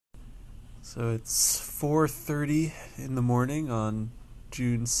So it's 4:30 in the morning on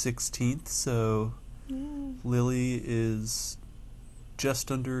June 16th. So Yeah. Lily is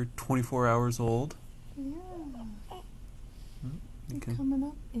just under 24 hours old. Yeah. You You're can coming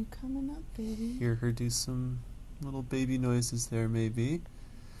up. You're coming up, baby. hear her do some little baby noises there, maybe.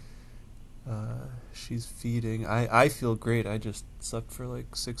 She's feeding. I feel great. I just slept for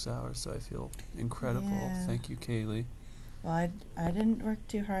like 6 hours, so I feel incredible. Yeah. Thank you, Kaylee. Well, I didn't work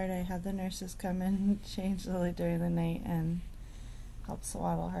too hard. I had the nurses come in and change Lily during the night and help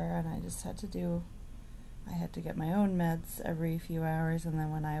swaddle her, and I had to get my own meds every few hours, and then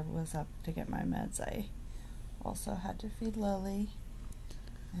when I was up to get my meds, I also had to feed Lily,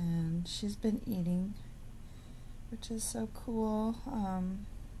 and she's been eating, which is so cool.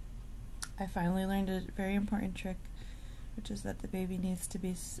 I finally learned a very important trick, which is that the baby needs to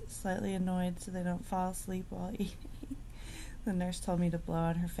be slightly annoyed so they don't fall asleep while eating. The nurse told me to blow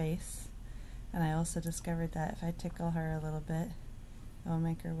on her face, and I also discovered that if I tickle her a little bit, it will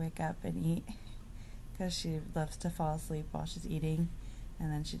make her wake up and eat, because she loves to fall asleep while she's eating,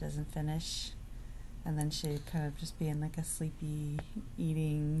 and then she doesn't finish, and then she'd kind of just be in like a sleepy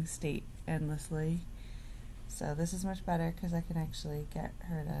eating state endlessly. So this is much better because I can actually get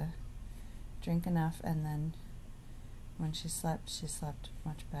her to drink enough, and then when she slept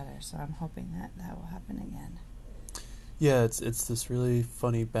much better. So I'm hoping that will happen again. Yeah, it's this really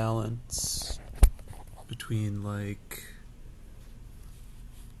funny balance between like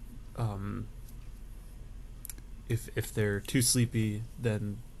if they're too sleepy,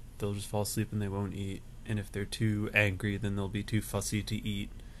 then they'll just fall asleep and they won't eat, and if they're too angry, then they'll be too fussy to eat.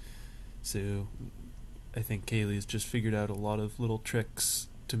 So I think Kaylee's just figured out a lot of little tricks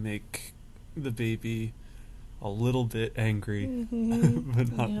to make the baby a little bit angry,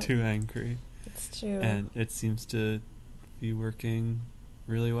 but not too angry. It's true. And it seems to be working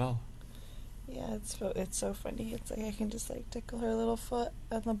really well. Yeah, it's so funny. It's like I can just like tickle her little foot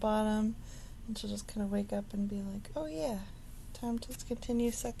at the bottom, and she'll just kind of wake up and be like, "Oh yeah, time to continue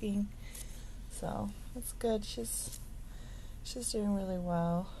sucking." So that's good. She's doing really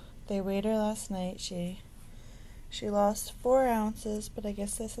well. They weighed her last night. She lost 4 ounces, but I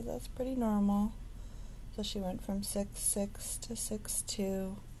guess they said that's pretty normal. So she went from 6'6" to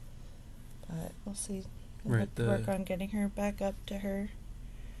 6'2", but we'll see. We'll have to work on getting her back up to her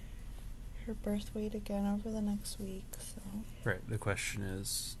birth weight again over the next week. So Right. The question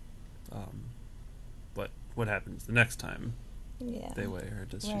is, what happens the next time they weigh her?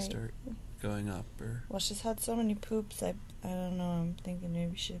 Does she start going up, or? Well, she's had so many poops. I don't know. I'm thinking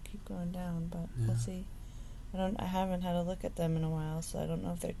maybe she'll keep going down, but we'll see. I haven't had a look at them in a while, so I don't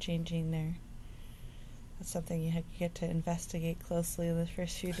know if they're changing their. That's something you get to investigate closely in the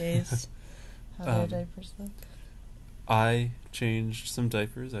first few days. How their diapers look. I changed some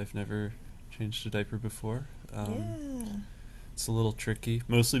diapers. I've never changed a diaper before. It's a little tricky,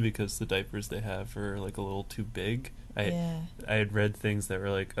 mostly because the diapers they have are like a little too big. I had read things that were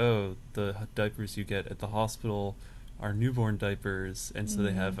like, oh, the diapers you get at the hospital are newborn diapers, and so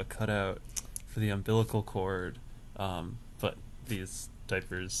they have a cutout for the umbilical cord, but these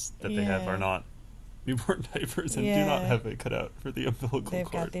diapers that they have are not newborn diapers and do not have a cutout for the umbilical cord.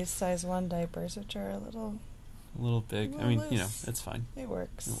 They've got these size 1 diapers, which are a little big. I mean, it's fine. It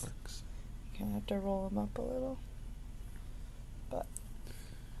works. You kind of have to roll them up a little. But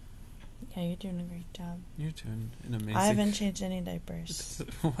yeah, you're doing a great job. You're doing an amazing. I haven't changed any diapers.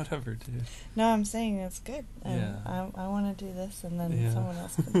 Whatever, dude. No, I'm saying it's good. I want to do this, and then someone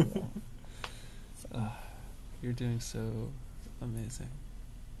else can do that. So. You're doing so amazing.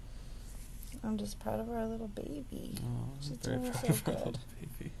 I'm just proud of our little baby. Oh, She's very doing proud so of our good. little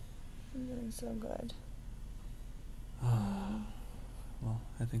baby. I'm doing so good. Well,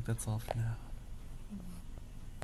 I think that's all for now.